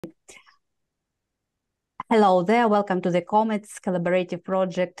Hello there, welcome to the COMETS collaborative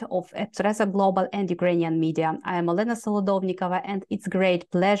project of Espresso Global and Ukrainian media. I am Olena Solodovnikova, and it's great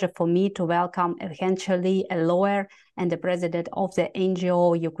pleasure for me to welcome Eugene Czolij, a lawyer and the president of the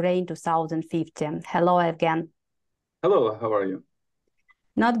NGO Ukraine 2050. Hello, Evgen. Hello, how are you?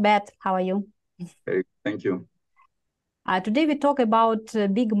 Not bad, how are you? Okay, thank you. Today we talk about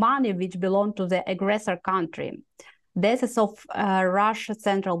big money which belong to the aggressor country. The assets of Russia's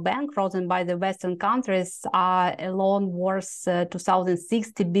central bank frozen by the Western countries are alone worth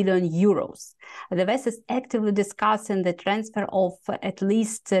 2,060 billion euros. The West is actively discussing the transfer of at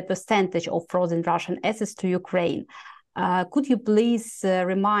least a percentage of frozen Russian assets to Ukraine. Could you please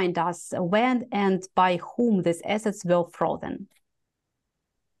remind us when and by whom these assets were frozen?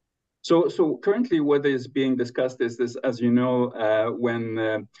 So currently what is being discussed is this, as you know,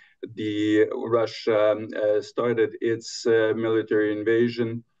 when Russia started its military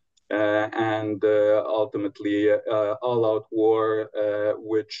invasion and ultimately all-out war,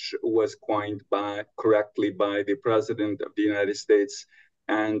 which was coined correctly by the President of the United States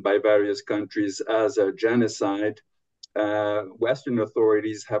and by various countries as a genocide. Western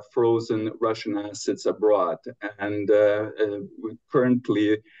authorities have frozen Russian assets abroad, and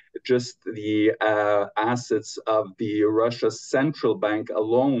currently just the assets of the Russia central bank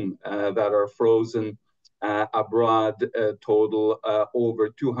alone that are frozen abroad total over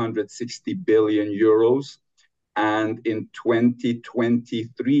 260 billion euros. And in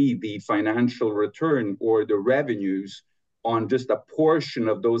 2023, the financial return or the revenues on just a portion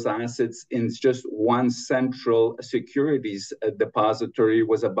of those assets in just one central securities depository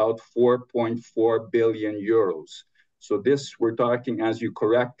was about 4.4 billion euros. So this, we're talking, as you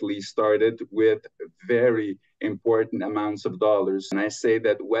correctly started, with very important amounts of dollars. And I say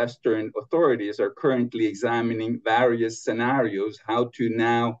that Western authorities are currently examining various scenarios, how to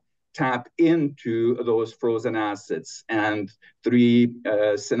now tap into those frozen assets. And three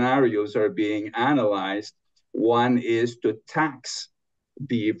scenarios are being analyzed. One is to tax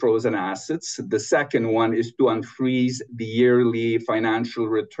the frozen assets. The second one is to unfreeze the yearly financial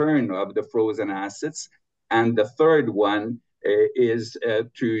return of the frozen assets. And the third one is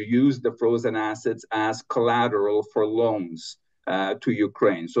to use the frozen assets as collateral for loans to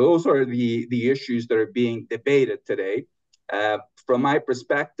Ukraine. So those are the issues that are being debated today. From my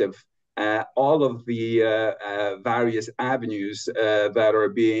perspective, all of the various avenues that are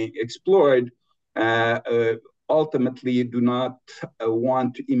being explored ultimately do not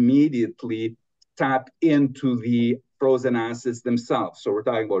want to immediately tap into the frozen assets themselves. So we're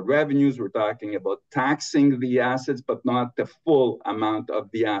talking about revenues, we're talking about taxing the assets, but not the full amount of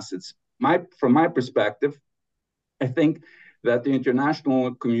the assets. From my perspective, I think that the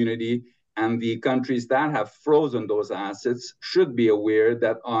international community and the countries that have frozen those assets should be aware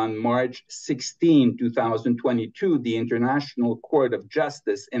that on March 16, 2022, the International Court of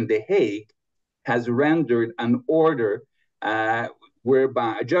Justice in The Hague has rendered an order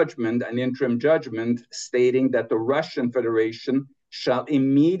whereby a judgment, an interim judgment, stating that the Russian Federation shall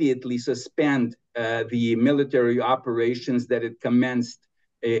immediately suspend the military operations that it commenced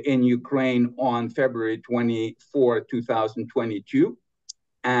in Ukraine on February 24, 2022.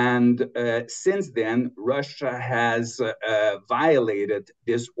 And since then, Russia has violated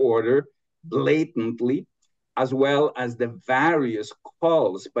this order blatantly, as well as the various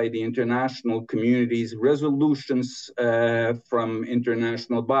calls by the international community's resolutions from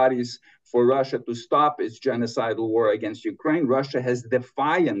international bodies for Russia to stop its genocidal war against Ukraine. Russia has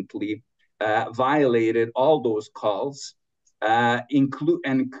defiantly violated all those calls, and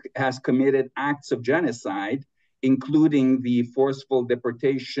has committed acts of genocide, including the forceful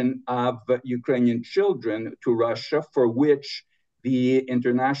deportation of Ukrainian children to Russia, for which the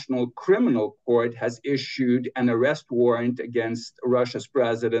International Criminal Court has issued an arrest warrant against Russia's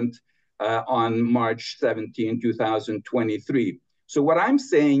president on March 17, 2023. So what I'm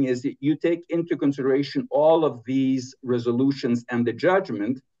saying is that you take into consideration all of these resolutions and the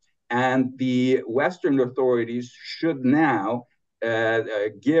judgment, and the Western authorities should now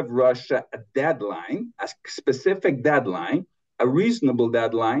give Russia a deadline, a specific deadline, a reasonable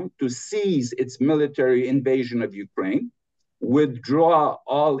deadline to cease its military invasion of Ukraine, withdraw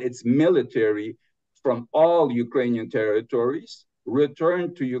all its military from all Ukrainian territories,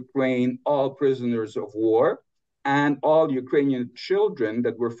 return to Ukraine all prisoners of war and all Ukrainian children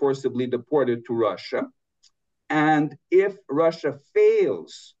that were forcibly deported to Russia. And if Russia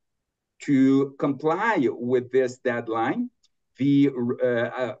fails to comply with this deadline, the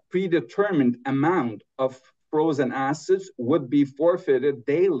predetermined amount of frozen assets would be forfeited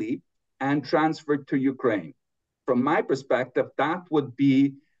daily and transferred to Ukraine. From my perspective, that would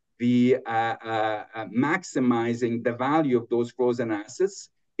be the maximizing the value of those frozen assets.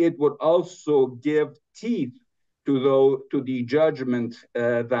 It would also give teeth to the judgment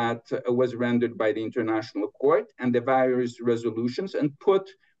that was rendered by the International Court and the various resolutions, and put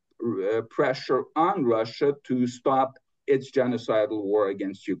pressure on Russia to stop its genocidal war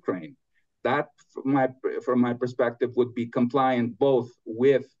against Ukraine. That, from my perspective, would be compliant both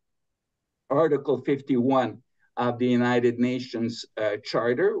with Article 51 of the United Nations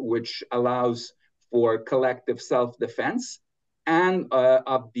Charter, which allows for collective self-defense, and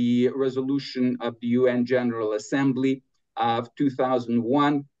of the resolution of the UN General Assembly of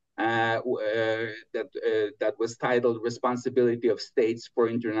 2001 that was titled Responsibility of States for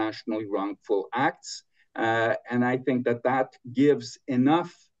Internationally Wrongful Acts. And I think that gives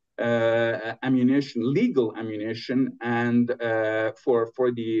enough ammunition, legal ammunition, and for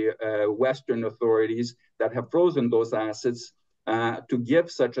the Western authorities that have frozen those assets to give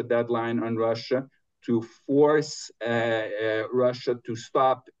such a deadline on Russia, to force Russia to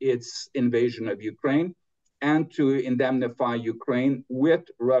stop its invasion of Ukraine, and to indemnify Ukraine with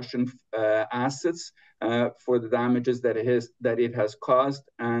Russian assets for the damages that it has caused,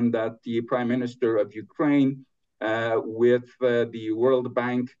 and that the Prime Minister of Ukraine, with the World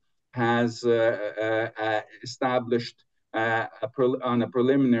Bank, has established on a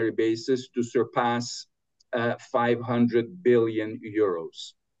preliminary basis to surpass 500 billion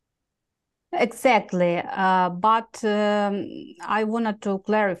euros. Exactly, but I wanted to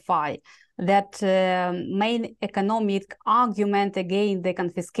clarify that main economic argument against the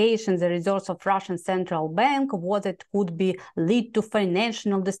confiscation the resource of Russian central bank was it could be lead to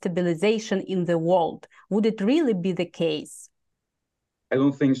financial destabilization in the world. Would it really be the case? I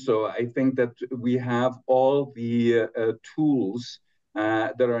don't think so. I think that we have all the tools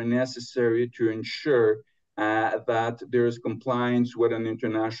that are necessary to ensure that there is compliance with an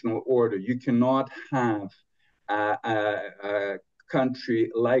international order. You cannot have a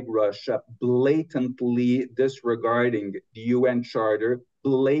country like Russia blatantly disregarding the UN Charter,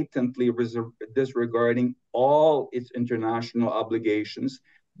 blatantly disregarding all its international obligations,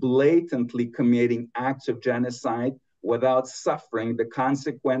 blatantly committing acts of genocide without suffering the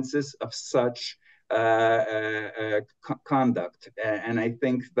consequences of such conduct. And I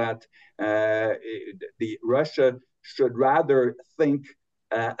think that Russia should rather think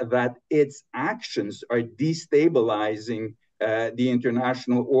that its actions are destabilizing the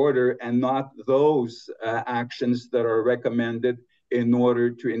international order, and not those actions that are recommended in order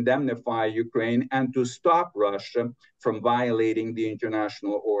to indemnify Ukraine and to stop Russia from violating the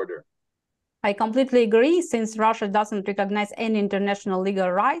international order. I completely agree. Since Russia doesn't recognize any international legal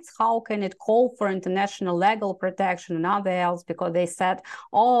rights, how can it call for international legal protection and other else? Because they said,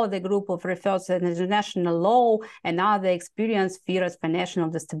 oh, the group of refers to international law and other experience fears financial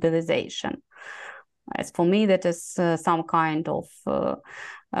destabilization. As for me, that is some kind of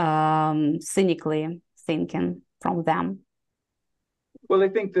cynically thinking from them. Well, I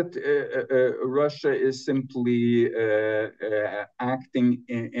think that Russia is simply acting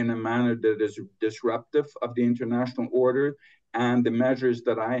in a manner that is disruptive of the international order, and the measures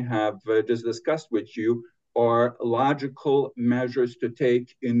that I have just discussed with you are logical measures to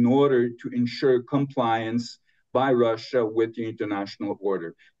take in order to ensure compliance by Russia with the international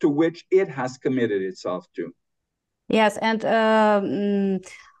order, to which it has committed itself to. Yes, and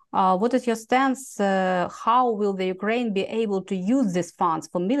what is your stance? How will the Ukraine be able to use these funds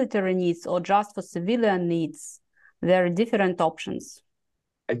for military needs or just for civilian needs? There are different options.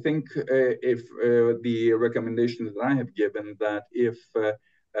 I think if the recommendation that I have given, that if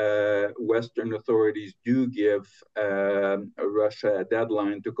Western authorities do give Russia a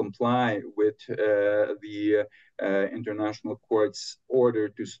deadline to comply with the International Court's order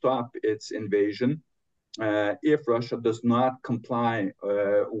to stop its invasion, if Russia does not comply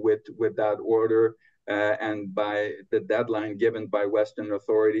with that order and by the deadline given by Western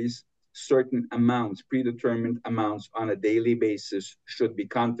authorities, certain amounts, predetermined amounts on a daily basis should be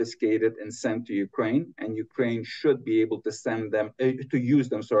confiscated and sent to Ukraine, and Ukraine should be able to send them, to use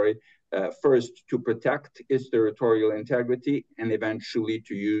them, first to protect its territorial integrity, and eventually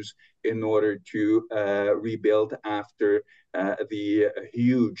to use in order to rebuild after the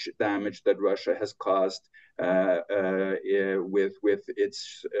huge damage that Russia has caused with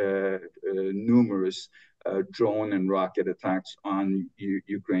its numerous drone and rocket attacks on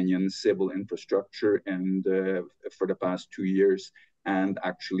Ukrainian civil infrastructure, and for the past 2 years, and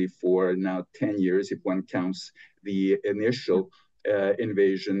actually for now 10 years, if one counts the initial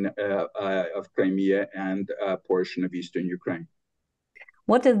invasion of Crimea and a portion of eastern Ukraine.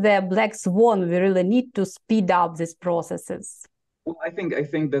 What is the black swan we really need to speed up these processes? Well, I think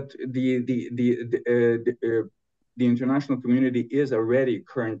that the international community is already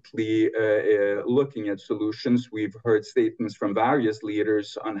currently looking at solutions. We've heard statements from various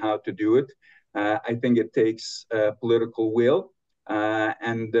leaders on how to do it. I think it takes political will,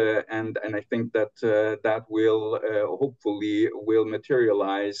 and I think that that will hopefully will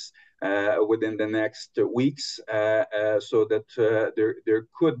materialize within the next weeks, so that there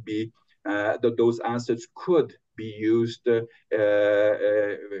could be that those assets could be used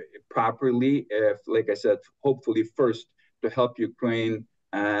properly. Like I said, hopefully first to help Ukraine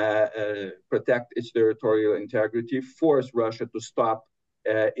protect its territorial integrity, force Russia to stop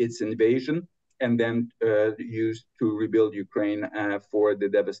its invasion, and then used to rebuild Ukraine for the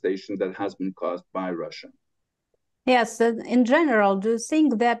devastation that has been caused by Russia. Yes, in general, do you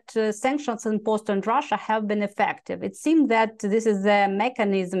think that sanctions imposed on Russia have been effective? It seems that this is a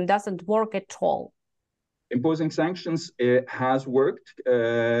mechanism doesn't work at all. Imposing sanctions has worked.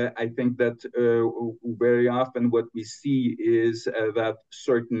 I think that very often what we see is that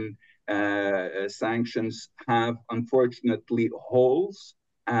certain sanctions have unfortunately holes,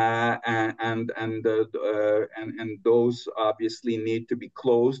 and those obviously need to be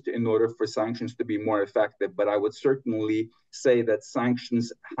closed in order for sanctions to be more effective. But I would certainly say that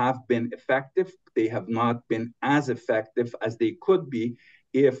sanctions have been effective. They have not been as effective as they could be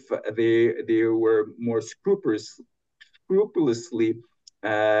if they were more scrupulously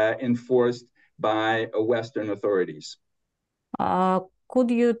enforced by Western authorities. Could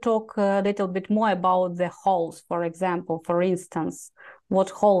you talk a little bit more about the holes, for example, for instance, what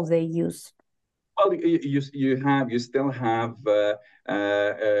holes they use? Well, you still have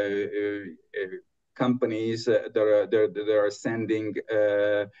companies that are sending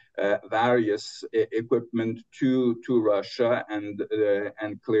various equipment to Russia,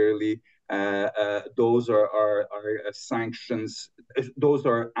 and clearly those are sanctions. Those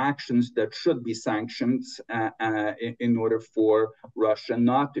are actions that should be sanctioned in order for Russia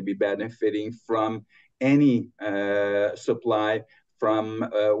not to be benefiting from any supply from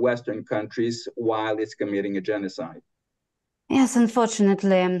Western countries while it's committing a genocide. Yes,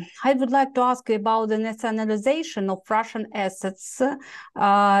 unfortunately. I would like to ask you about the nationalization of Russian assets.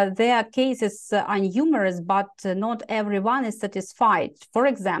 Their cases are numerous, but not everyone is satisfied. For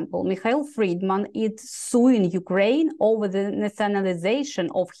example, Mikhail Friedman is suing Ukraine over the nationalization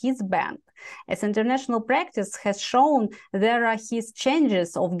of his bank. As international practice has shown, there are his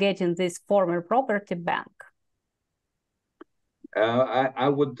chances of getting this former property back. I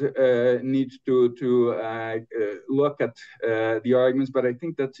would need to look at the arguments, but I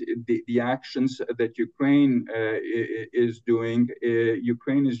think that the actions that Ukraine is doing,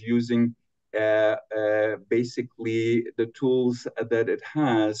 Ukraine is using basically the tools that it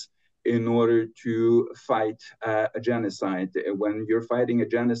has in order to fight a genocide. When you're fighting a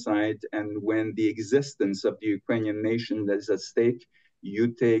genocide and when the existence of the Ukrainian nation is at stake, you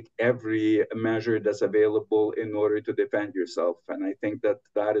take every measure that's available in order to defend yourself. And I think that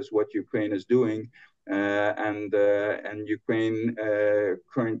that is what Ukraine is doing. And Ukraine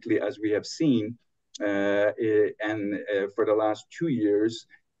currently, as we have seen, for the last 2 years,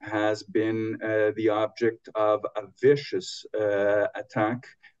 has been the object of a vicious attack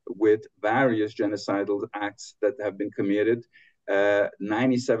with various genocidal acts that have been committed.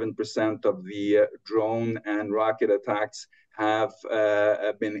 97% of the drone and rocket attacks have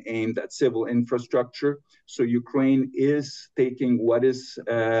been aimed at civil infrastructure. So Ukraine is taking what is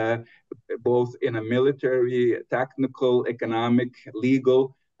both in a military, technical, economic,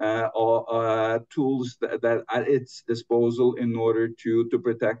 legal tools that at its disposal in order to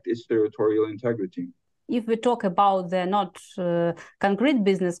protect its territorial integrity. If we talk about the not concrete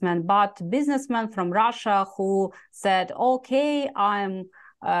businessmen, but businessmen from Russia who said, okay, I'm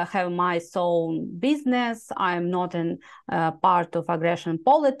have my own business, I'm not in part of aggression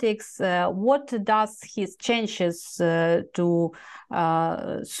politics, what does his chances to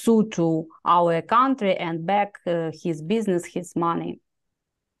sue to our country and back his business, his money?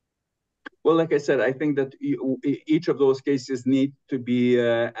 Well, like I said, I think that each of those cases need to be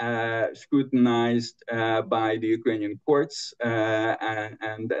scrutinized by the Ukrainian courts,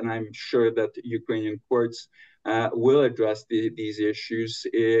 and I'm sure that Ukrainian courts will address these issues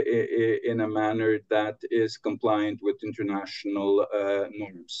in a manner that is compliant with international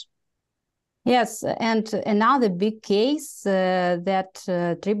norms. Yes, and another big case that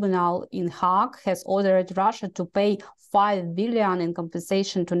tribunal in Hague has ordered Russia to pay 5 billion in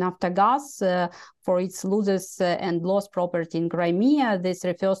compensation to Naftogaz for its losses and lost property in Crimea. This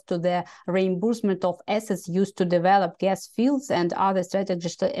refers to the reimbursement of assets used to develop gas fields and other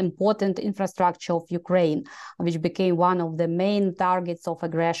strategically important infrastructure of Ukraine, which became one of the main targets of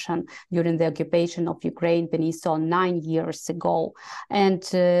aggression during the occupation of Ukraine Peninsula 9 years ago. And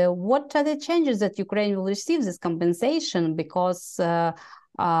what are the changes that Ukraine will receive this compensation? Because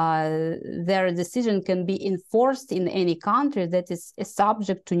their decision can be enforced in any country that is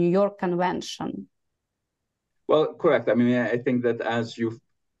subject to New York Convention. Well, correct. I mean, I think that as you've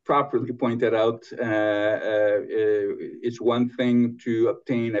properly pointed out, it's one thing to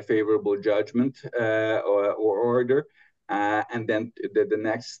obtain a favorable judgment or order, and then the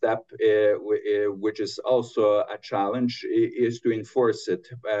next step, which is also a challenge, is to enforce it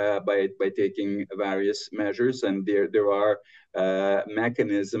by taking various measures. And there are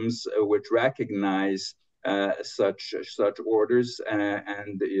mechanisms which recognize such orders,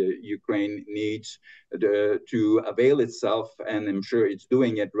 and Ukraine needs to avail itself, and I'm sure it's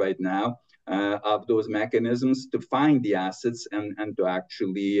doing it right now, of those mechanisms to find the assets and to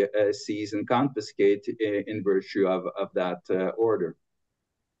actually seize and confiscate in virtue of that order.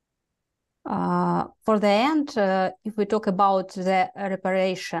 For the end, if we talk about the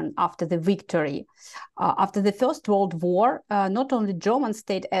reparation after the victory, after the First World War, not only German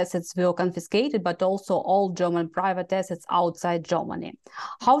state assets were confiscated, but also all German private assets outside Germany.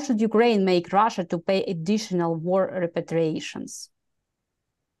 How should Ukraine make Russia to pay additional war repatriations?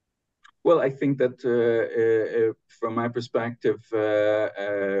 Well, I think that from my perspective,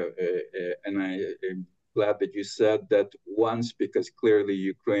 and I'm glad that you said that once, because clearly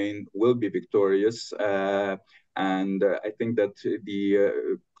Ukraine will be victorious. And I think that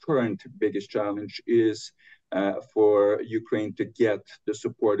the current biggest challenge is for Ukraine to get the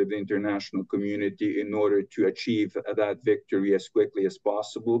support of the international community in order to achieve that victory as quickly as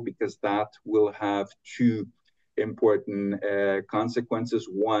possible, because that will have two important consequences.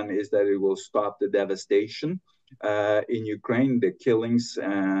 One is that it will stop the devastation in Ukraine, the killings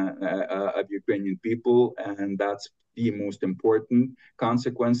of Ukrainian people, and that's the most important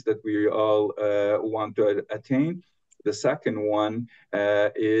consequence that we all want to attain. The second one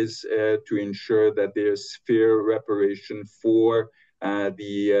is to ensure that there's fair reparation for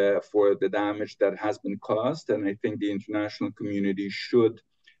the damage that has been caused, and I think the international community should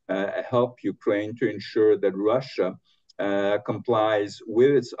help Ukraine to ensure that Russia complies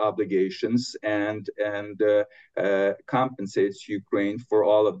with its obligations and compensates Ukraine for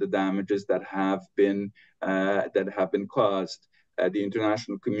all of the damages that have been caused. The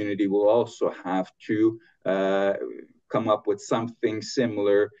international community will also have to come up with something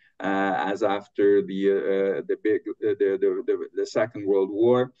similar as after the Second World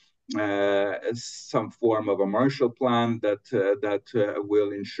War. Some form of a Marshall Plan that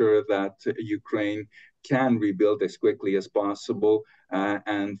will ensure that Ukraine can rebuild as quickly as possible,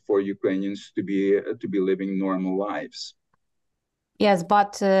 and for Ukrainians to be living normal lives. Yes,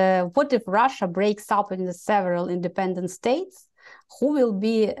 but what if Russia breaks up into several independent states? Who will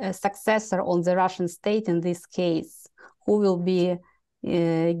be a successor on the Russian state in this case? Who will be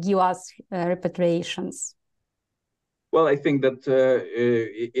give us repatriations? Well, I think that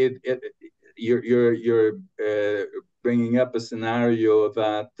you're bringing up a scenario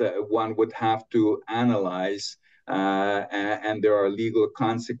that one would have to analyze, and there are legal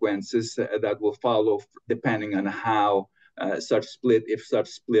consequences that will follow depending on how if such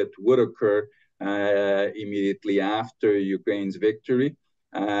split would occur immediately after Ukraine's victory.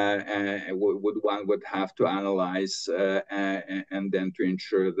 One would have to analyze and then to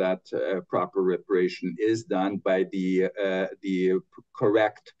ensure that proper reparation is done by the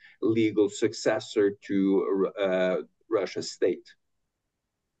correct legal successor to Russia's state.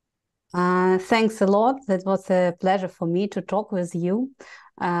 Thanks a lot. That was a pleasure for me to talk with you,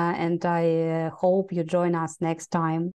 and I hope you join us next time.